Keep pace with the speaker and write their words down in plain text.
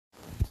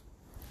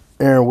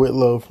Aaron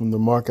Whitlow from the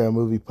Mark Out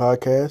Movie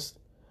Podcast.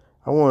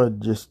 I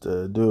want to just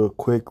do a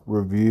quick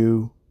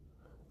review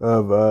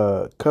of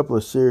a couple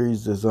of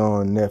series that's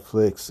on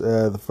Netflix.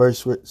 The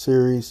first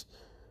series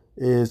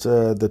is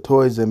The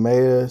Toys That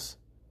Made Us,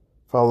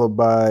 followed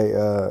by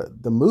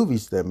The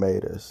Movies That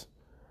Made Us.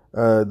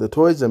 The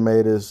Toys That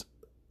Made Us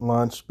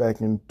launched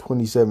back in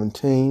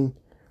 2017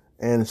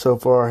 and so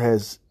far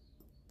has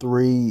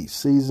 3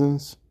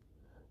 seasons.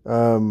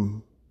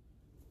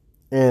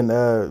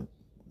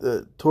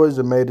 The Toys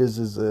That Made Us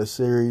is a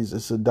series.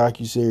 It's a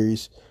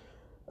docuseries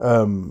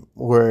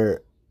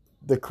where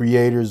the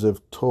creators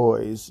of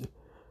toys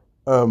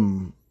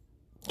come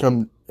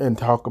and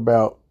talk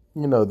about,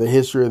 the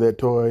history of that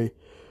toy,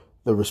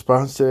 the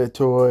response to that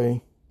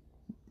toy,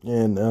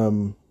 and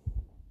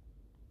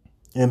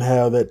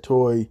how that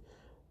toy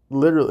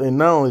literally, and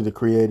not only the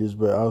creators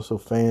but also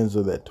fans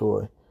of that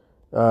toy,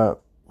 how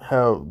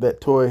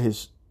that toy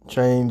has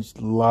changed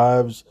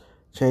lives,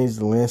 changed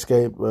the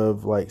landscape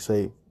of, like,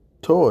 say,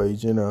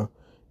 toys, in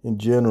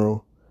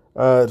general.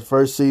 The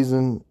first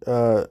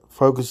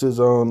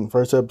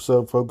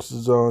episode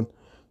focuses on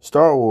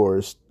Star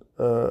Wars,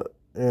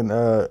 and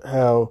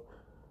how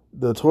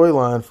the toy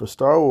line for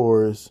Star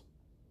Wars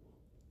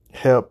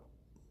helped,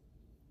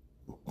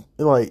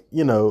 Star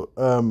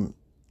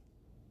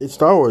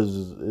Wars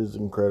is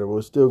incredible.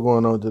 It's still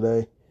going on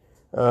today.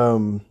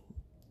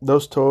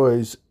 Those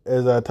toys,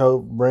 as I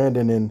told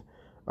Brandon in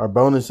our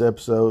bonus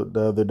episode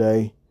the other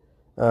day,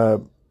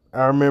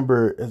 I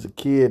remember as a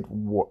kid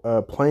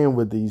playing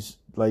with these,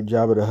 like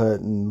Jabba the Hutt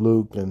and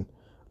Luke and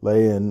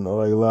Leia and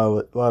like a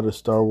lot of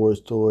Star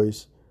Wars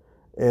toys.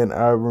 And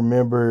I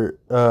remember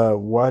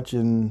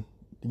watching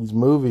these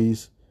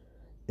movies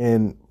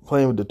and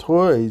playing with the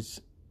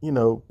toys,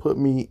 put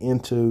me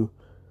into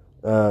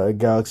a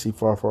galaxy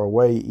far, far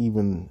away,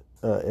 even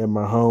at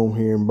my home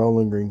here in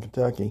Bowling Green,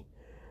 Kentucky.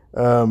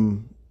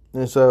 And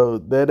so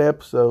that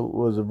episode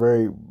was a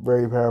very,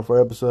 very powerful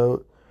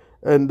episode.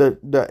 And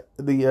the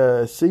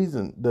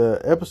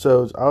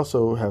episodes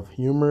also have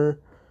humor,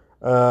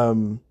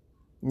 talking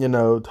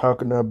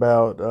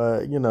about,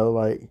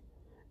 like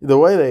the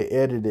way they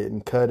edit it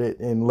and cut it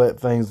and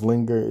let things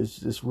linger is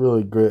just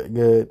really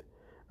good.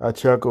 I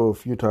chuckle a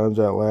few times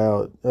out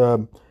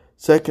loud.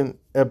 Second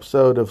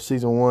episode of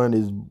season 1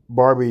 is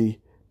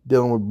Barbie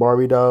dealing with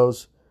Barbie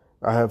dolls.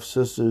 I have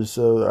sisters,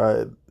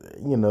 so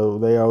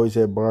they always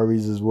had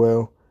Barbies as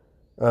well.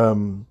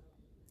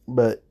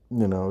 But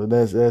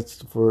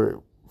that's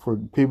for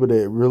people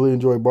that really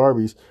enjoy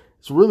Barbies.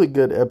 It's a really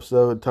good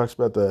episode. It talks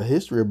about the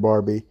history of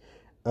Barbie,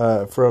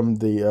 from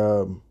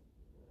the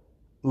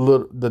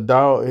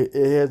doll. It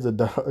has a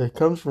doll. It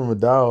comes from a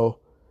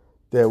doll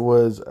that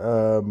was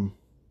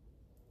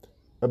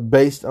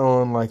based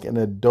on like an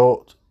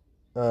adult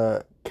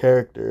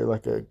character,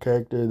 like a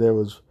character that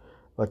was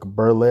like a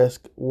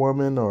burlesque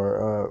woman,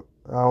 or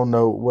I don't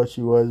know what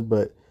she was,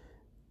 but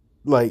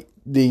like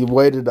the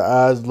way that the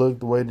eyes looked,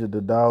 the way that the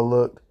doll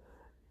looked,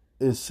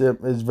 is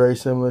very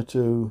similar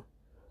to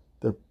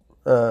the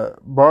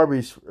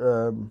Barbie's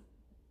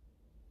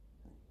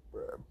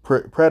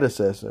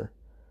predecessor.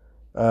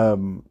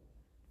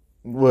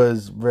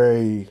 Was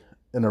very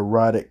an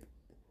erotic,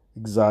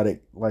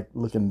 exotic, like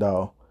looking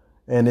doll,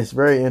 and it's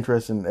very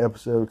interesting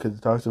episode because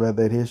it talks about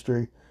that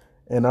history,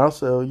 and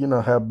also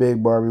how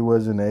big Barbie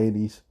was in the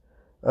 80s.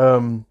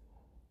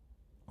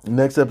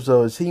 Next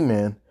episode is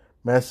He-Man,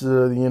 Masters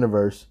of the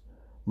Universe,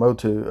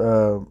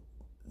 Motu.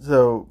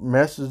 So,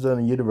 Masters of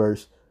the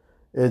Universe,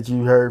 as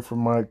you heard from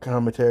my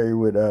commentary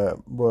with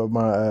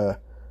my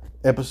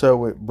episode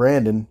with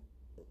Brandon,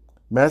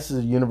 Masters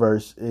of the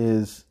Universe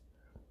is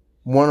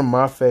one of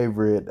my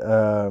favorite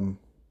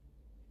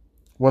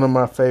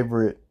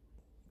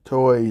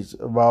toys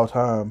of all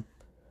time.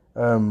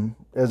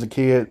 As a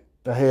kid,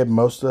 I had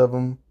most of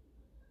them.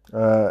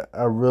 I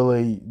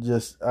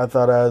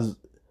thought I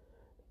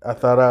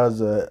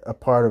was a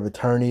part of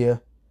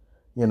Eternia.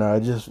 I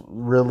just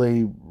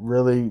really,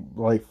 really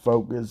like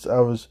focused.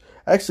 I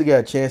actually got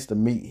a chance to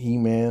meet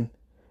He-Man.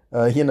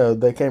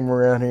 They came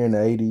around here in the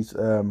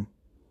 80s,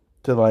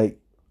 to, like,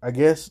 I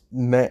guess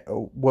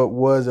what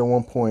was at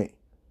one point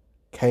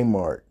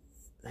Kmart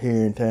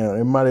here in town.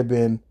 It might have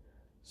been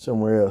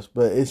somewhere else,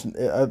 but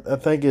I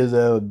think it's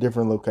at a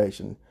different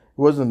location. It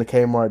wasn't the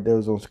Kmart that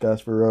was on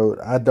Scottsville Road.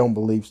 I don't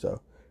believe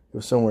so. It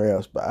was somewhere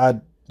else, but I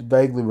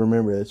vaguely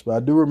remember this. But I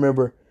do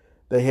remember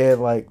they had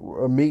like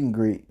a meet and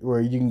greet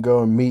where you can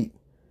go and meet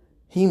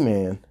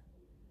He-Man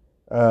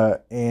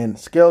and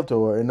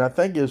Skeletor, and I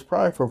think it was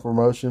probably for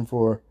promotion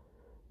for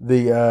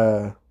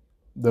the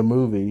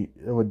movie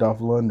with Dolph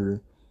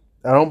Lundgren.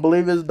 I don't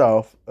believe it's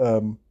Dolph.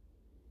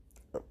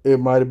 It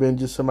might have been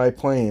just somebody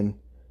playing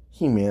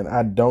He-Man.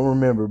 I don't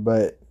remember,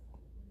 but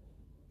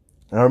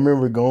I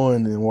remember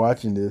going and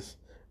watching this,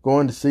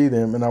 going to see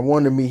them, and I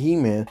wanted to meet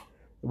He-Man,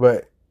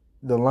 but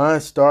the line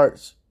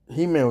starts.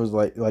 He-Man was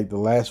like the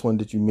last one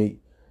that you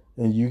meet,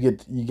 and you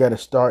got to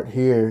start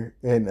here,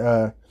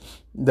 and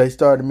they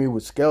started me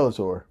with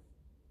Skeletor.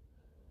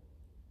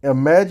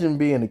 Imagine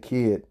being a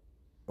kid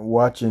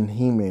watching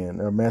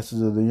He-Man or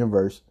Masters of the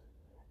Universe,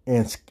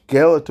 And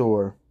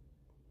Skeletor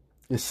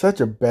is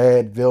such a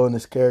bad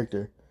villainous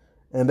character.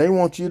 And they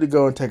want you to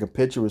go and take a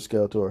picture with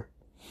Skeletor.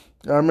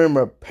 I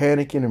remember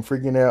panicking and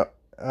freaking out.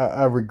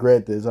 I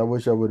regret this. I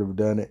wish I would have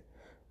done it.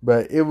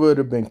 But it would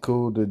have been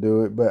cool to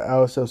do it. But I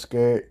was so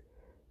scared.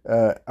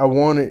 I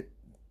wanted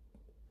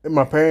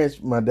my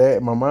parents, my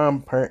dad, my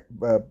mom,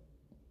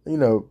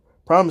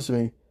 promised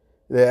me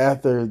that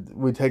after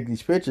we take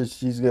these pictures,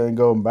 she's gonna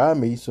go and buy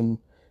me some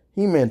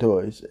He-Man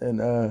toys,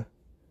 and I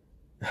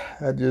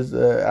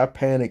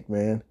panicked,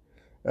 man.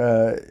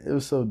 It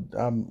was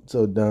I'm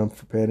so dumb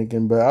for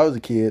panicking, but I was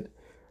a kid.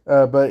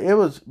 But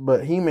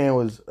He-Man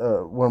was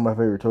one of my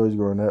favorite toys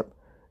growing up.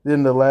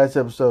 Then the last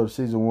episode of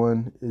season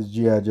 1 is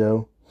G.I.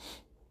 Joe.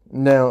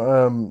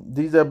 Now,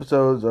 these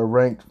episodes are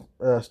ranked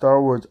Star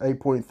Wars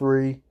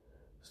 8.3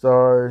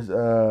 stars,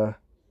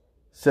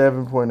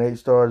 7.8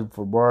 stars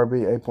for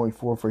Barbie,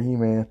 8.4 for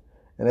He-Man,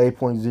 and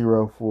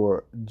 8.0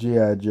 for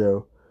G.I.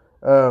 Joe.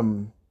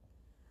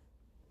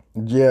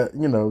 G.I.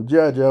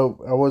 Joe,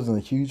 I wasn't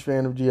a huge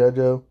fan of G.I.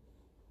 Joe.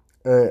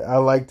 I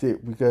liked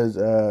it because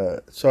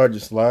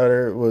Sergeant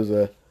Slaughter was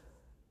a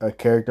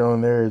character on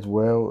there as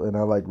well, and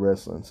I like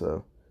wrestling.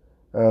 So,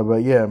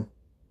 but yeah,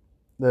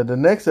 the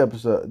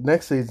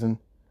next season,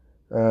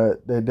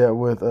 they dealt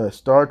with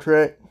Star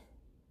Trek,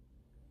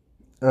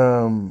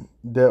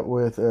 dealt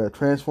with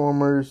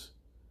Transformers,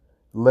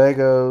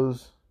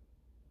 Legos,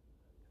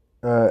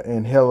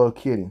 and Hello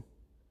Kitty.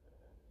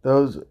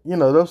 Those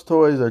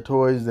toys are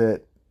toys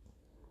that,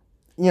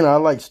 I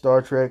like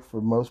Star Trek for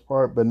the most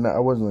part, but I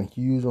wasn't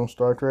huge on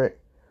Star Trek.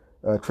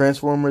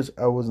 Transformers,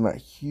 I was not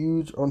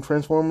huge on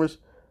Transformers.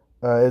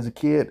 As a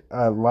kid,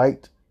 I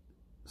liked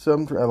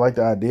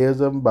the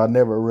ideas of them, but I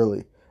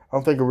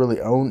don't think I really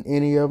owned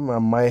any of them. I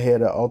might have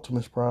had an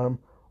Optimus Prime,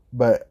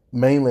 but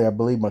mainly I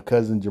believe my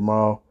cousin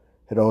Jamal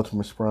had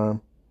Optimus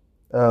Prime.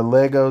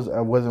 Legos,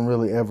 I wasn't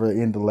really ever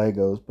into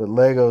Legos, but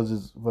Legos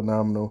is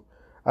phenomenal.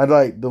 I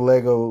like the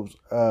Legos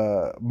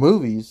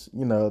movies.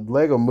 The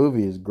Lego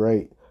movie is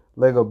great.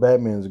 Lego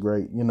Batman is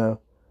great,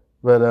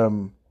 But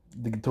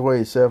the toy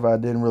itself, I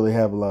didn't really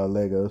have a lot of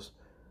Legos.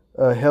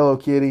 Hello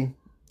Kitty,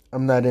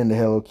 I'm not into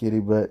Hello Kitty,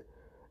 but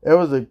it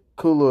was a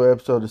cool little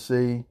episode to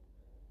see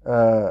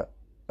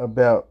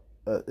about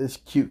this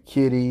cute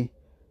kitty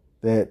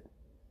that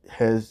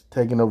has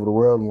taken over the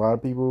world, and a lot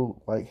of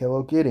people like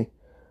Hello Kitty.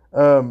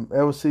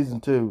 That was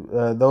season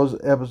 2. Those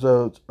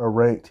episodes are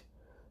ranked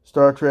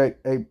Star Trek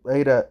 8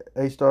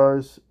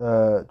 stars,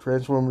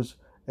 Transformers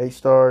 8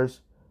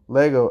 stars,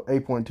 Lego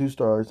 8.2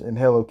 stars, and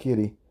Hello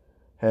Kitty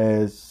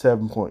has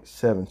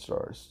 7.7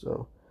 stars.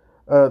 So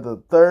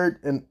the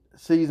third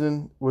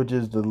season, which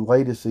is the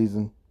latest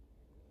season,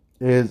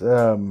 is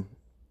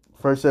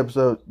first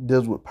episode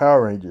deals with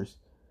Power Rangers.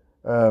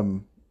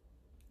 Me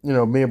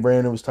and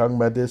Brandon was talking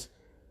about this.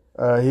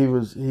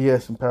 He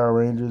had some Power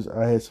Rangers.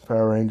 I had some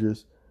Power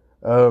Rangers.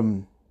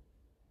 Power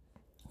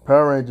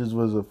Rangers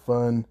was a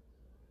fun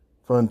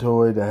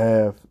toy to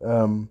have.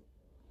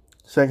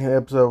 Second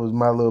episode was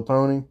My Little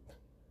Pony.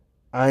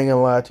 I ain't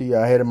gonna lie to you,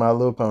 I hated My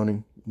Little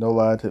Pony. No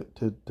lie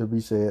to be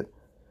said.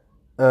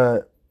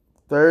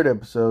 Third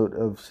episode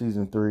of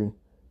season 3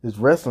 is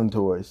wrestling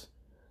toys.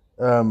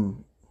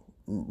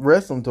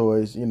 Wrestling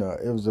toys, it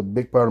was a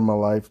big part of my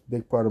life,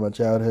 big part of my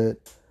childhood.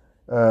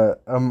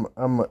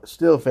 I'm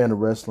still a fan of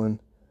wrestling.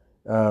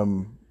 But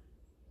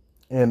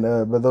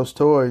those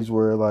toys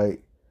were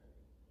like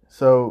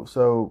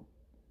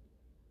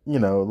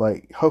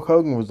like Hulk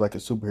Hogan was like a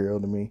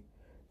superhero to me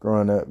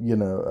growing up.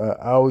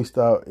 I always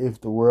thought if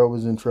the world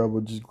was in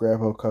trouble, just grab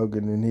Hulk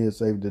Hogan and he'd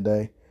save the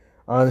day.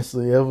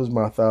 Honestly, it was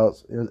my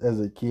thoughts as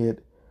a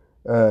kid.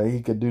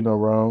 He could do no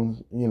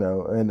wrong,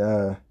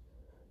 and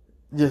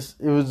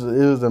just it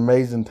was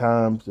amazing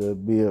time to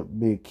be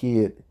a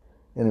kid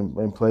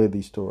and play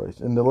these toys.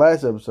 In the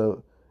last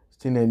episode,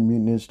 Teenage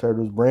Mutant Ninja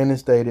Turtles, Brandon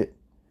stated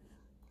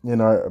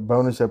in our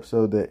bonus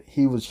episode that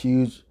he was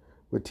huge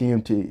with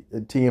TMNT.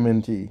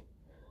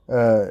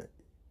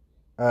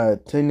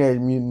 Teenage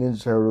Mutant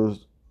Ninja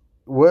Turtles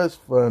was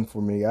fun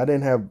for me. I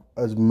didn't have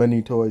as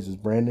many toys as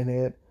Brandon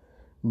had,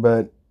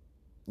 but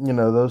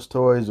those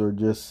toys were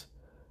just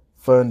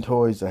fun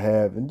toys to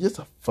have and just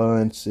a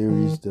fun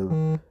series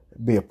to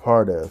be a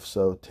part of.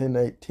 So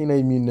Teenage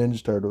Mutant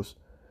Ninja Turtles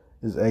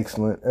is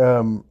excellent.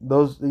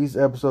 These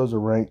episodes are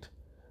ranked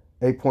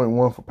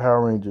 8.1 for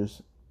Power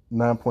Rangers,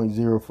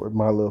 9.0 for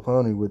My Little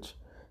Pony, which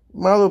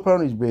My Little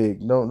Pony's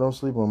big. Don't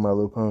sleep on My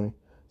Little Pony.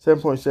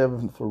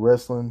 7.7 for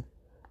wrestling,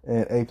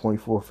 and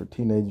 8.4 for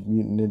Teenage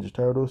Mutant Ninja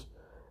Turtles.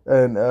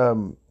 And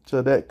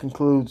so that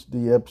concludes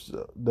the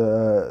episode.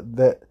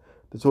 The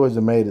Toys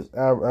That Made Us.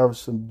 I would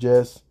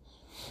suggest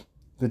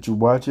that you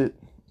watch it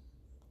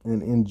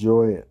and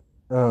enjoy it.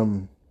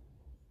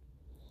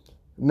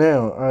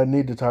 Now I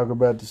need to talk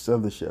about this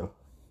other show.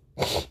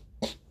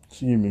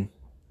 Excuse me.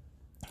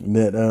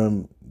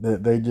 That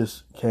they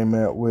just came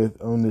out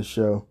with on this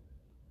show,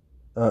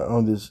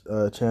 on this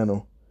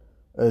channel.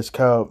 It's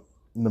called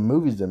The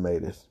Movies That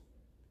Made Us.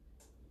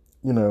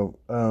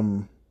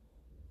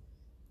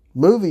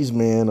 Movies,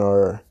 man,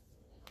 are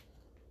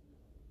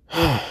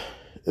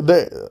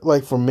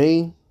Like for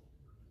me,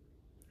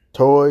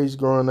 toys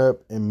growing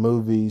up and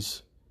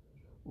movies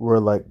were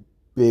like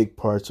big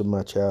parts of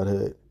my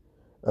childhood.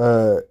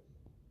 Uh,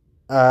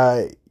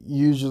 I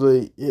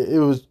usually it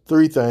was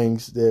three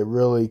things that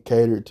really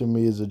catered to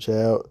me as a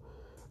child: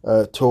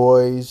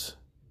 toys,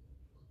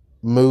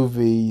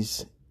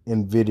 movies,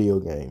 and video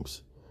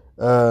games.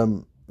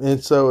 And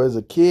so as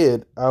a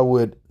kid, I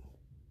would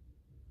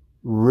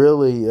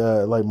really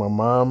like my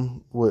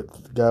mom would,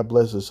 God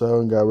bless her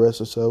soul and God rest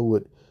her soul,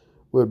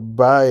 would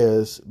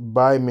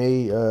buy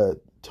me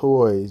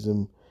toys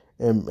and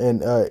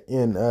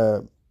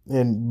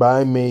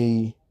buy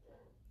me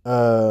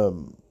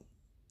um,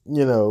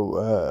 you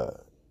know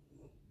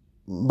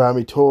buy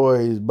me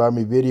toys, buy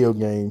me video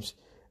games,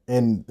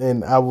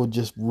 and I would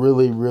just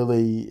really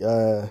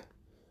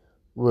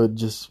would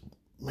just,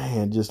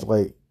 man, just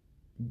like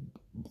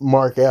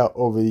mark out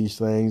over these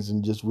things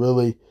and just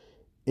really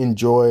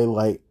enjoy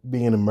like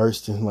being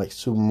immersed in like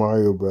Super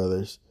Mario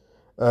Brothers,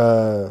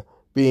 uh,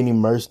 being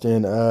immersed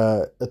in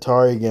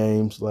Atari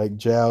games like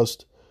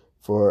Joust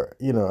for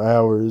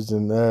hours,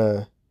 and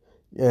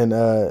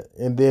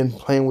then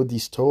playing with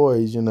these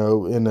toys, in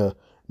a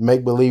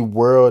make believe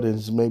world and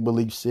this make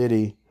believe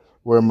city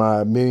where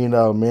my $1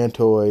 million man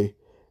toy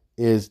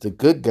is the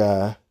good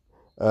guy,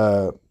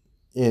 uh,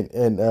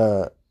 and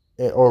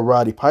or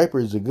Roddy Piper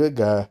is the good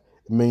guy.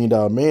 $1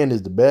 Million Man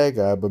is the bad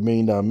guy, but $1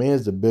 Million Man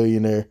is the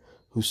billionaire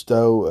who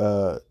stole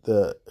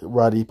the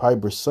Roddy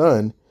Piper's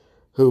son,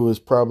 who was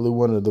probably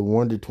one of the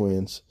Wonder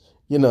Twins.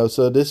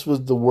 So this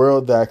was the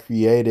world that I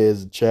created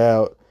as a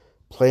child,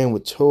 playing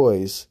with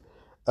toys.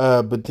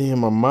 But then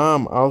my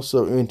mom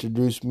also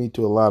introduced me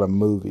to a lot of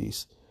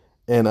movies,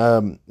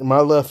 and my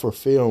love for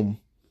film,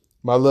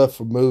 my love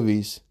for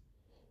movies,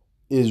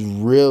 is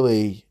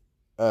really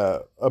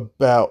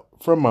about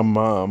from my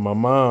mom. My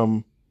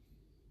mom,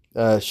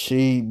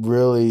 she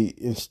really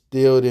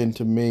instilled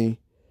into me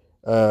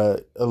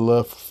a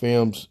love for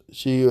films.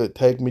 She would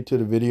take me to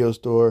the video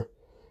store,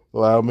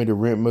 allow me to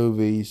rent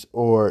movies,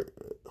 or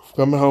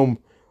coming home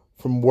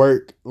from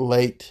work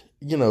late.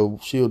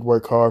 She would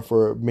work hard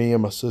for me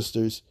and my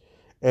sisters,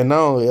 and not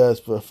only us,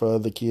 but for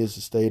other kids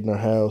that stayed in our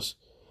house.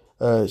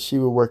 She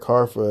would work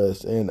hard for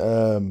us,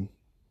 and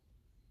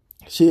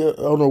she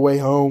on her way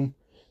home,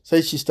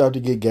 say she stopped to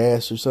get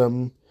gas or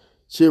something,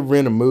 she'd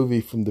rent a movie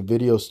from the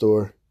video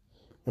store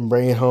and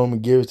bring it home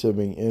and give it to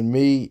me. And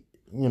me,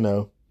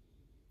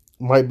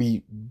 might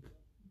be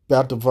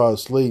about to fall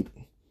asleep,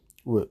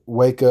 would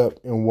wake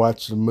up and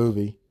watch the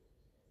movie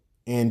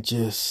and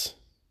just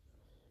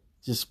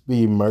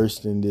be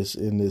immersed in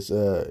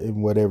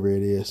whatever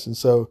it is. And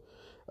so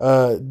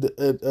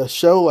a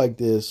show like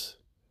this,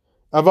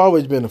 I've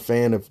always been a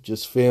fan of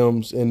just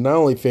films, and not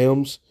only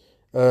films,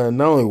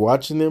 not only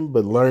watching them,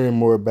 but learning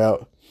more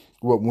about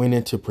what went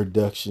into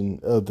production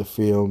of the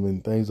film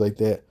and things like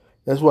that.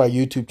 That's why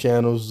YouTube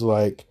channels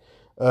like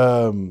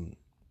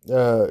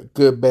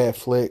Good Bad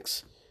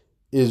Flicks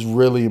is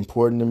really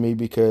important to me,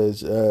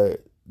 because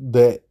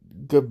that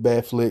Good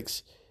Bad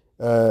Flicks,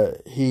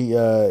 he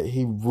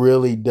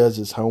really does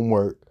his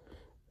homework,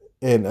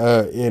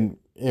 and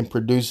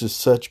produces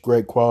such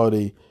great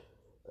quality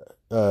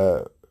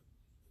uh,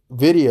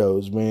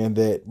 videos, man,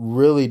 that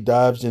really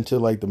dives into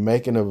like the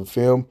making of a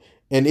film.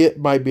 And it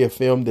might be a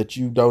film that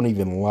you don't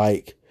even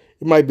like.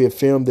 It might be a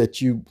film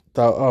that you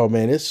thought, oh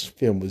man, this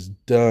film was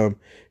dumb.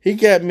 He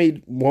got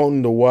me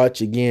wanting to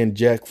watch again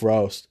Jack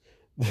Frost,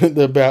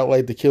 about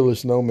like the Killer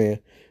Snowman,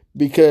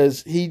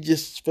 because he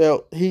just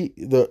felt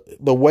the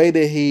way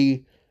that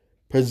he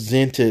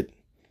presented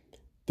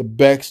the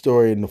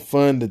backstory and the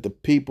fun that the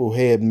people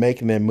had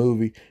making that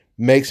movie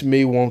makes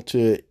me want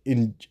to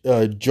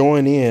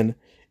join in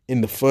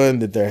the fun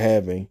that they're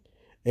having.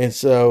 And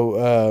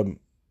so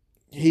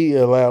he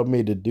allowed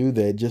me to do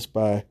that just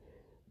by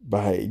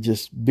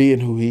just being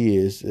who he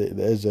is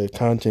as a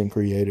content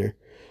creator.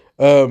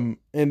 And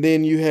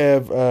then you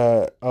have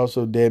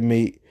also Dead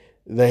Meat.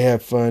 They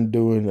have fun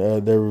doing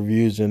their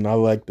reviews, and I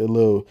like the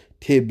little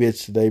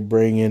tidbits they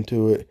bring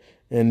into it.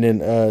 And then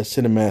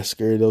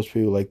Cinemassacre, those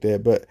people like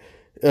that. But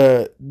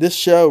this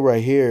show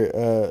right here,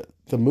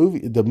 the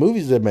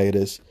movies that made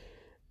us,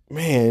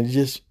 man,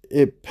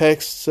 it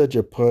packs such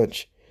a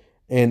punch,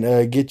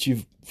 and gets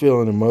you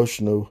feeling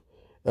emotional,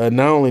 not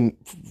only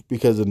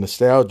because of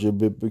nostalgia,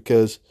 but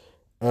because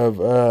of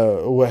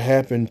what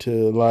happened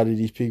to a lot of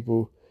these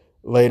people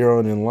later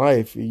on in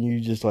life. And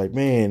you just like,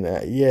 man,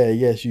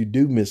 yes, you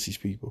do miss these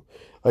people.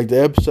 Like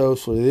the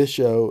episodes for this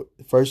show,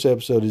 the first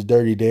episode is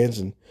Dirty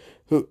Dancing.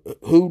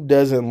 Who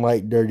doesn't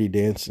like Dirty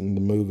Dancing,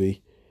 the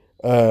movie?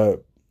 Uh,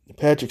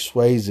 Patrick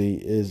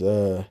Swayze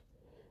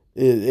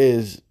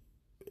is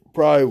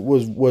probably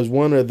was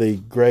one of the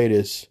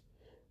greatest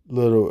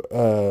little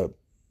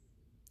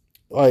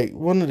like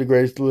one of the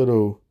greatest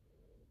little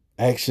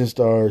action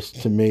stars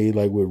to me,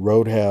 like with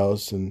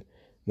Roadhouse and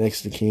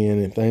Next to Kin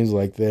and things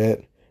like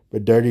that.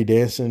 But Dirty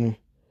Dancing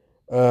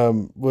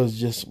was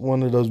just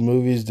one of those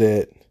movies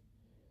that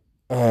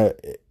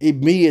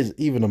me as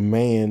even a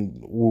man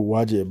will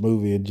watch a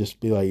movie and just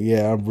be like,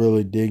 yeah, I'm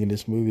really digging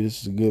this movie.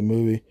 This is a good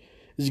movie.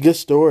 it's a good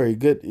story,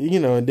 good,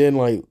 and then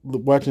like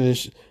watching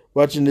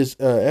this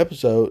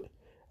episode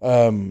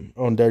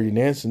on Dirty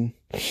Dancing,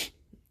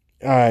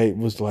 I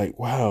was like,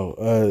 wow,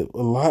 a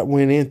lot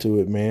went into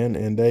it, man,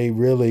 and they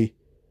really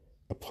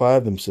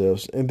applied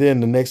themselves. And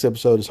then the next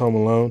episode is Home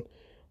Alone.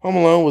 Home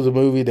Alone was a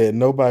movie that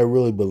nobody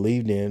really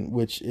believed in,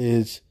 which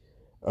is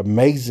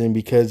amazing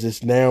because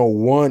it's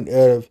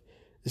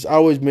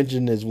always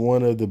mentioned as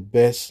one of the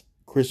best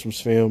Christmas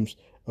films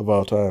of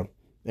all time,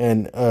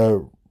 and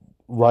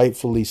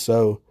rightfully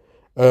so.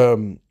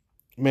 Um,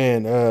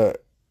 man,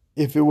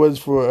 if it was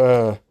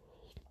for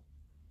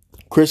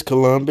Chris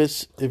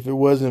Columbus, if it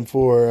wasn't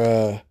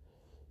for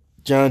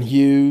John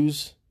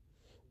Hughes,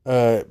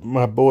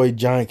 my boy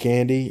John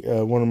Candy,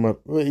 one of my,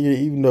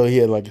 even though he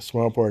had like a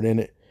small part in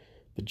it,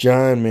 but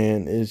John,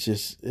 man, it's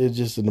just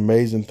an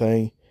amazing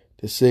thing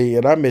to see,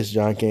 and I miss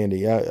John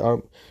Candy.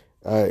 I'm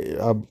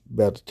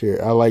about to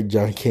tear. I like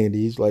John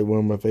Candy. He's like one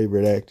of my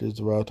favorite actors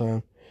of all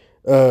time,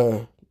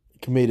 uh,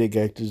 comedic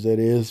actors that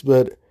is.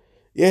 But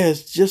yeah,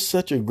 it was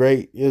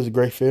a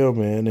great film,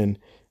 man, and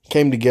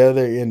came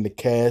together in the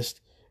cast,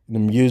 the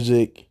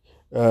music,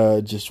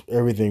 just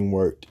everything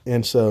worked,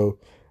 and so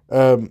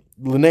the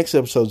next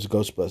episode is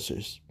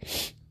Ghostbusters.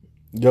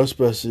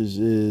 Ghostbusters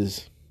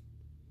is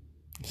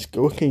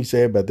what can you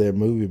say about that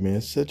movie, man?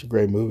 It's such a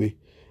great movie.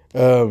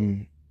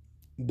 Um,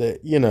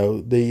 that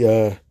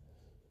the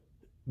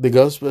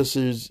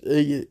Ghostbusters.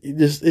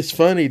 It's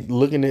funny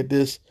looking at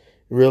this,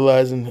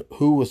 realizing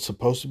who was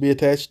supposed to be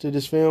attached to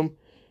this film,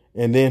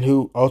 and then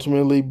who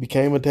ultimately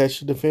became attached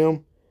to the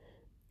film.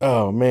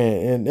 Oh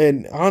man,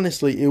 and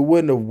honestly, it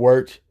wouldn't have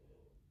worked.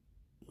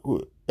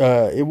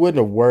 It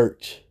wouldn't have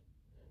worked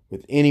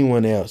with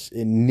anyone else.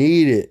 It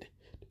needed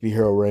to be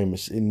Harold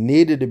Ramis. It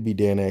needed to be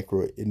Dan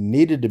Aykroyd. It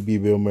needed to be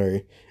Bill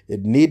Murray.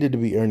 It needed to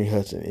be Ernie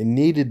Hudson. It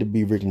needed to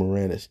be Rick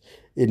Moranis.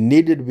 It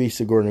needed to be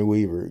Sigourney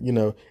Weaver. It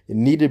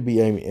needed to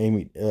be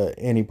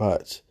Annie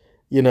Potts.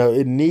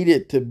 It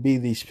needed to be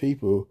these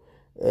people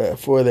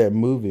for that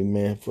movie,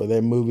 man. For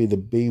that movie to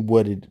be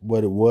what it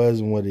was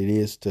and what it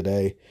is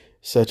today.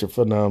 Such a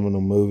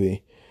phenomenal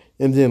movie.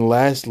 And then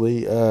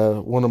lastly,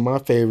 one of my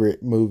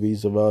favorite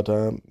movies of all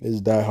time is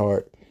Die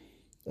Hard.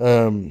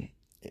 Um,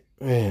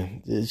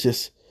 Man, it's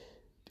just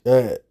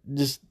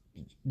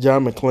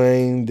John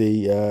McClane,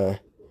 the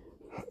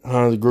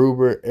Hans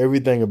Gruber,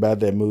 everything about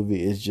that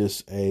movie is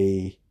just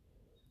a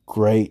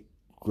great,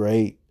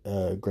 great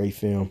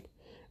film.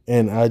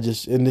 And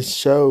this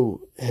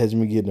show has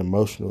me getting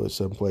emotional at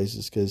some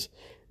places because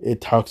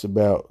it talks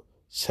about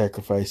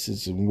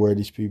sacrifices and where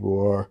these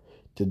people are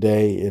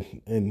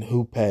today and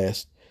who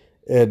passed.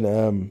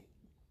 And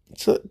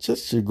it's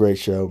just a great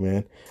show,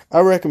 man. I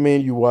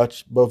recommend you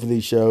watch both of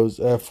these shows.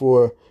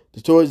 For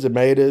The Toys That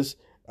Made Us,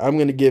 I'm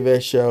going to give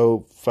that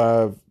show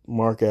 5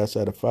 markouts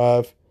out of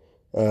 5.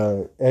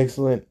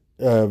 Excellent,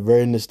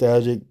 very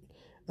nostalgic.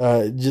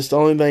 Just the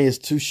only thing is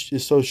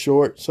it's so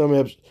short.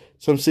 Some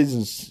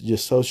seasons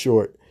just so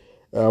short.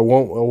 I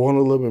want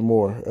a little bit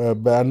more,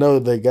 but I know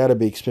they got to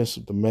be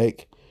expensive to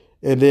make.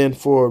 And then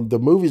for The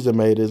Movies That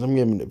Made Us, I'm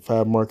giving it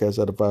 5 markouts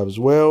out of 5 as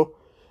well.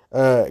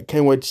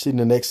 Can't wait to see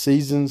the next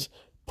seasons.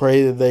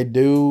 Pray that they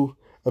do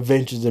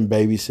Adventures in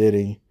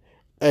Babysitting.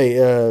 Hey,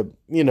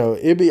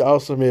 it'd be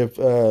awesome if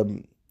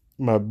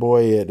my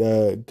boy at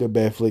Good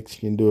Bad Flicks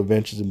can do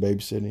Adventures in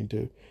Babysitting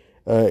too.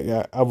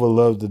 I would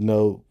love to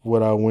know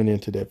what I went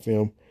into that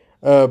film.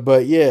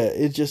 But yeah,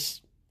 it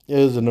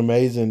was an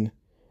amazing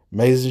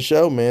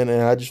show, man.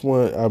 And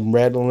I'm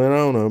rattling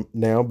on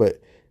now,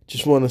 but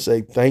just want to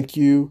say thank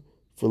you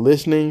for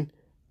listening.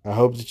 I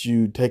hope that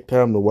you take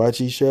time to watch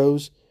these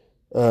shows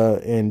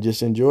and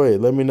just enjoy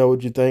it. Let me know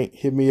what you think.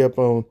 Hit me up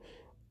on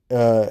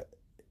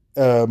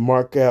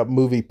Mark Out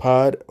Movie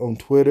Pod on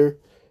Twitter.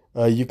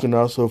 You can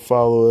also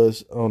follow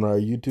us on our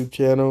YouTube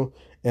channel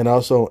and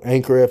also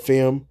Anchor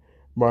FM,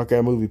 Mark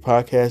Out Movie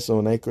Podcast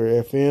on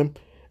Anchor FM.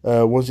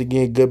 Once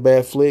again, Good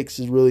Bad Flicks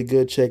is really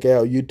good. Check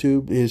out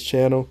YouTube, his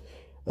channel.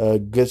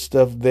 Good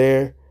stuff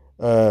there.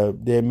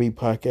 Dead Meat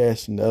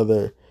Podcast and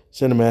other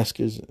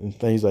Cinemasters and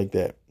things like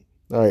that.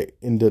 All right,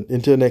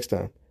 until next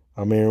time,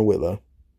 I'm Aaron Whitlow.